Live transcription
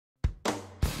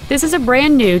This is a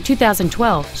brand new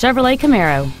 2012 Chevrolet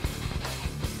Camaro.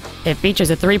 It features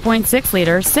a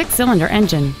 3.6-liter 6-cylinder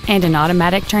engine and an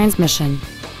automatic transmission.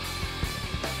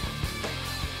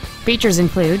 Features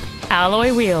include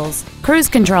alloy wheels, cruise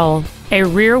control, a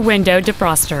rear window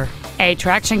defroster, a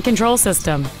traction control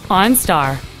system,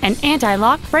 OnStar, an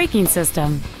anti-lock braking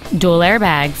system, dual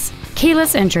airbags,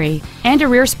 keyless entry, and a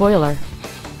rear spoiler.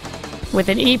 With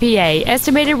an EPA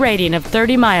estimated rating of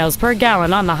 30 miles per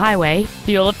gallon on the highway,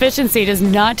 fuel efficiency does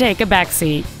not take a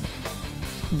backseat.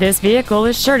 This vehicle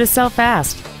is sure to sell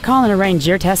fast. Call and arrange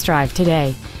your test drive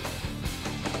today.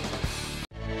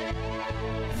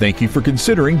 Thank you for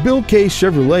considering Bill K.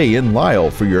 Chevrolet in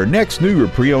Lisle for your next new or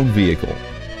pre-owned vehicle.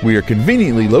 We are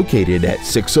conveniently located at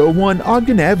 601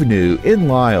 Ogden Avenue in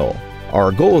Lisle.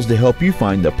 Our goal is to help you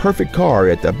find the perfect car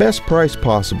at the best price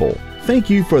possible.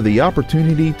 Thank you for the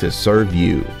opportunity to serve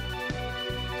you.